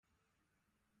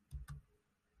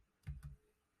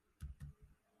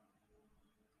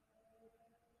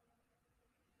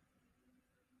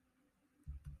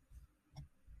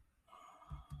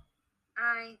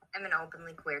I am an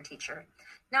openly queer teacher.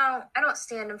 No, I don't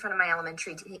stand in front of my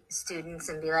elementary students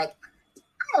and be like,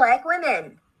 I like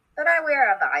women, but I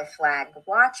wear a bi flag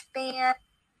watch band,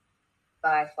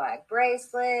 bi flag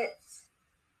bracelets.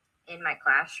 In my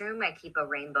classroom, I keep a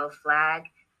rainbow flag.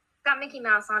 It's got Mickey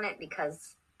Mouse on it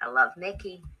because I love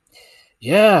Mickey.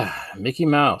 Yeah, Mickey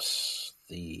Mouse,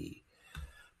 the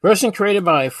person created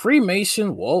by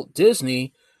Freemason Walt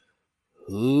Disney,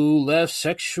 who left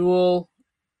sexual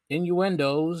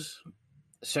innuendos,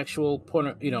 sexual porn,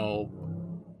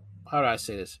 how do I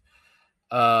say this?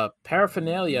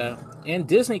 Paraphernalia in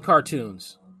Disney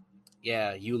cartoons.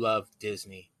 Yeah, you love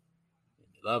Disney.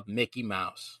 You love Mickey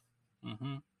Mouse.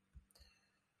 Mm-hmm.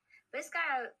 But it's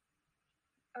got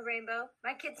a rainbow.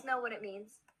 My kids know what it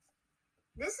means.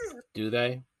 This is Do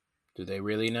they? Do they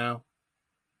really know?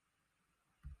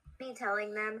 me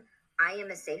telling them I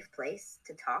am a safe place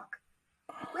to talk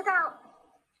without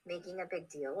making a big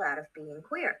deal out of being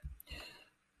queer.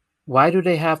 Why do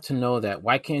they have to know that?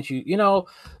 Why can't you?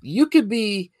 You could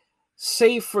be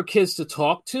safe for kids to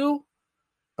talk to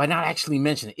by not actually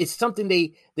mentioning it. It's something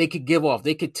they could give off.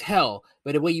 They could tell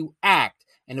by the way you act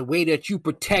and the way that you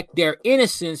protect their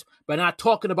innocence by not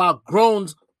talking about grown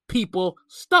people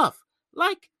stuff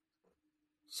like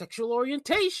sexual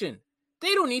orientation.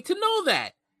 They don't need to know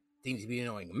that. They need to be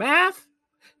knowing math.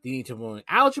 They need to know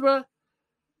algebra.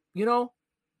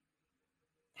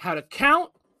 How to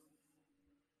count.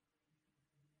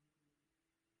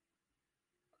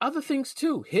 Other things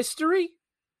too. History.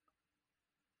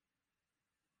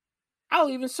 I'll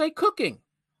even say cooking.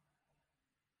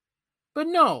 But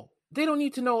no, they don't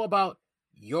need to know about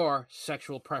your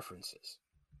sexual preferences.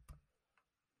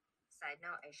 Side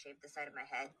note, I shaved the side of my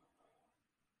head.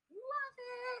 Love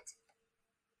it.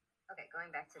 Okay,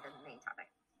 going back to the main topic.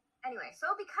 Anyway, so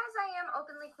because I am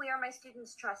openly queer, my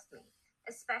students trust me,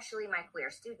 especially my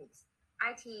queer students.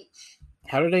 I teach.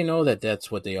 How do they know that that's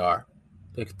what they are?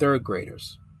 Like third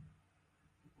graders.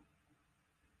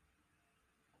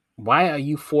 Why are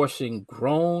you forcing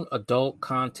grown adult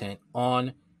content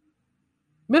on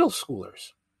middle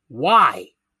schoolers? Why?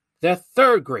 They're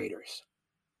third graders.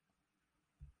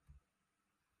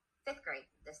 Fifth grade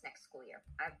this next school year.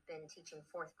 I've been teaching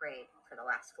fourth grade for the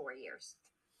last 4 years.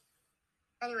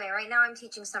 Anyway, right now I'm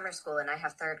teaching summer school and I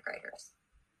have third graders.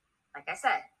 Like I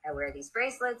said, I wear these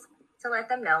bracelets to let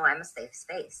them know I'm a safe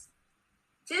space.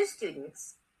 Two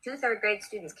third grade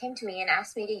students came to me and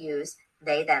asked me to use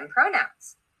they, them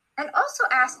pronouns, and also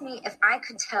asked me if I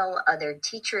could tell other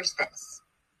teachers this.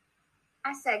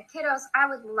 I said, kiddos, I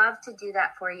would love to do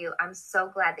that for you. I'm so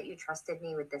glad that you trusted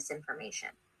me with this information.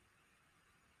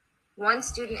 One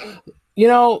student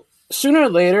sooner or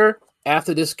later,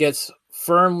 after this gets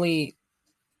firmly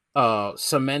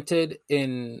cemented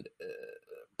in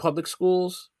public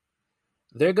schools,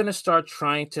 they're going to start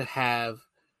trying to have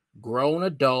grown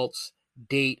adults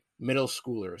date middle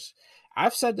schoolers.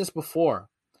 I've said this before.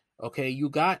 Okay, you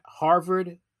got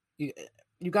Harvard, you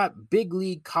got big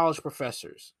league college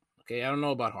professors. Okay, I don't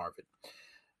know about Harvard.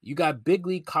 You got big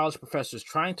league college professors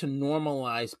trying to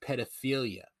normalize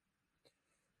pedophilia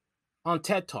on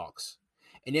TED Talks.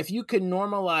 And if you can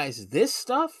normalize this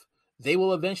stuff, they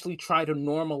will eventually try to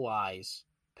normalize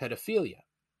pedophilia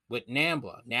with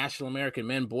NAMBLA, National American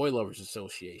Men Boy Lovers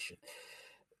Association.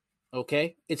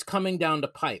 Okay? It's coming down the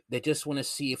pipe. They just want to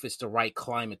see if it's the right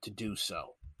climate to do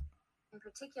so. In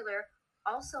particular,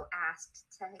 also asked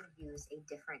to use a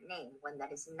different name, one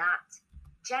that is not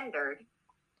gendered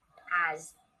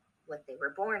as what they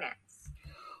were born as.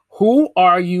 Who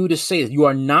are you to say that? You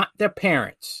are not their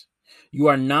parents. You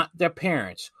are not their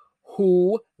parents.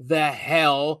 Who the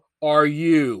hell are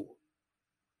you?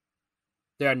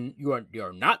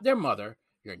 You're not their mother.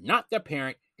 You're not their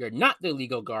parent. You're not their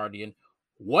legal guardian.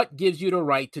 What gives you the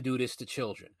right to do this to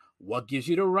children? What gives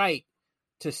you the right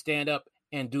to stand up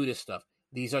and do this stuff?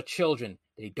 These are children.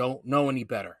 They don't know any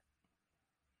better.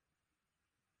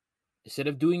 Instead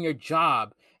of doing your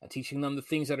job and teaching them the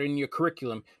things that are in your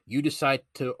curriculum, you decide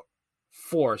to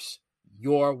force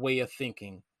your way of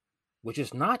thinking, which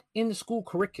is not in the school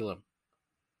curriculum,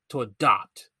 to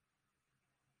adopt.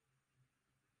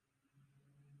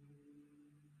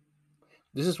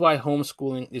 This is why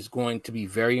homeschooling is going to be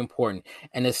very important.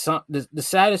 And the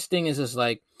saddest thing is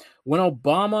like when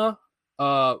Obama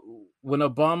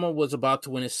was about to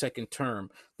win his second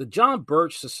term, the John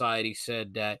Birch Society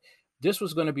said that this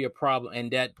was going to be a problem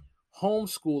and that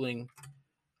homeschooling,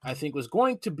 I think, was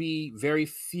going to be very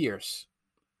fierce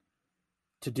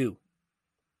to do.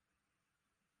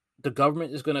 The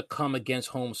government is going to come against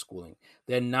homeschooling.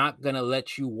 They're not going to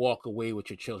let you walk away with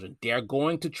your children. They're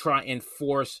going to try and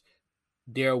force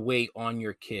their way on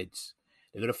your kids.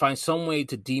 They're going to find some way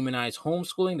to demonize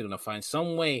homeschooling. They're going to find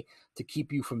some way to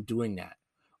keep you from doing that.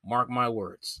 Mark my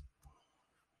words.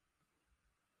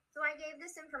 So I gave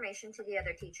this information to the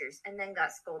other teachers and then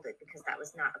got scolded because that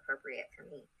was not appropriate for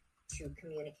me to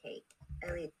communicate.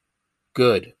 At least.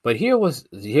 Good, but hear what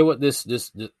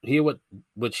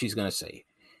she's gonna say.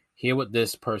 Hear what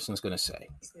this person's gonna say.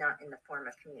 It's not in the form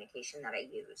of communication that I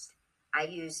used. I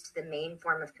used the main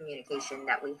form of communication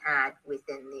that we had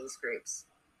within these groups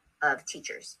of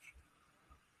teachers.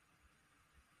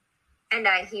 And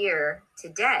I hear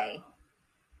today,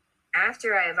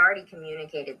 after I have already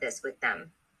communicated this with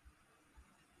them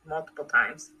multiple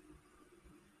times,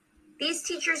 these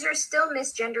teachers are still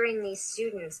misgendering these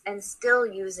students and still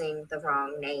using the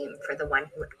wrong name for the one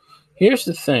who... Here's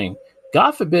the thing.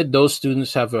 God forbid those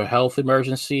students have a health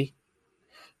emergency.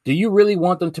 Do you really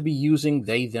want them to be using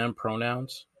they, them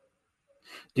pronouns?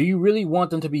 Do you really want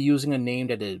them to be using a name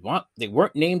that they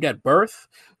weren't named at birth?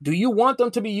 Do you want them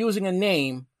to be using a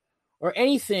name or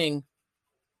anything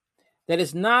that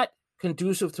is not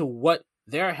conducive to what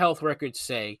their health records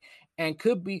say and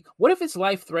could be... What if it's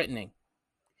life-threatening?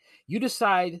 You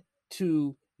decide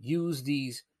to use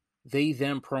these they,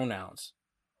 them pronouns.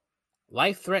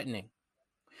 Life-threatening.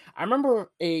 I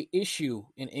remember a issue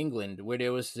in England where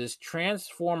there was this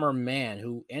transformer man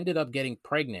who ended up getting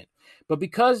pregnant. But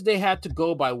because they had to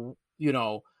go by,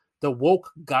 the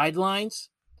woke guidelines,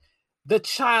 the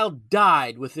child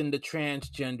died within the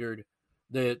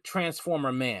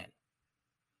transformer man.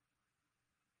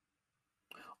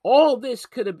 All this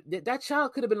that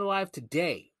child could have been alive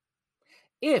today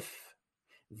if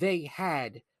they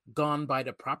had gone by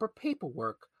the proper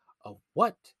paperwork of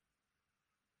what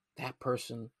that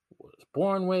person was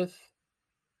born with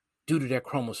due to their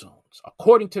chromosomes,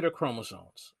 according to their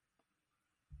chromosomes.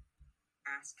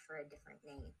 Asked for a different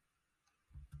name.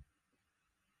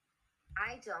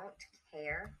 I don't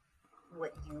care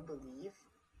what you believe,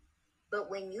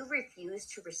 but when you refuse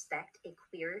to respect a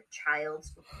queer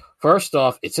child's... First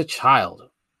off, it's a child.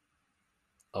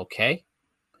 Okay?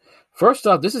 First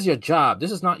off, this is your job.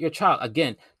 This is not your child.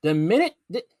 Again, the minute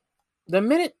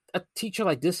a teacher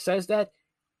like this says that,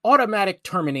 automatic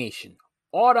termination.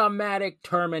 Automatic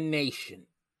termination.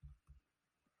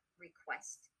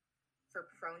 Request for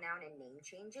pronoun and name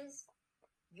changes,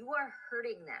 you are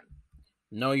hurting them.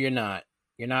 No, you're not.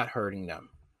 You're not hurting them.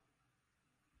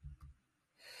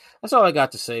 That's all I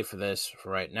got to say for this for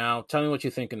right now. Tell me what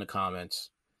you think in the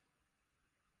comments.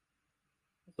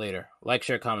 Later. Like,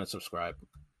 share, comment, subscribe.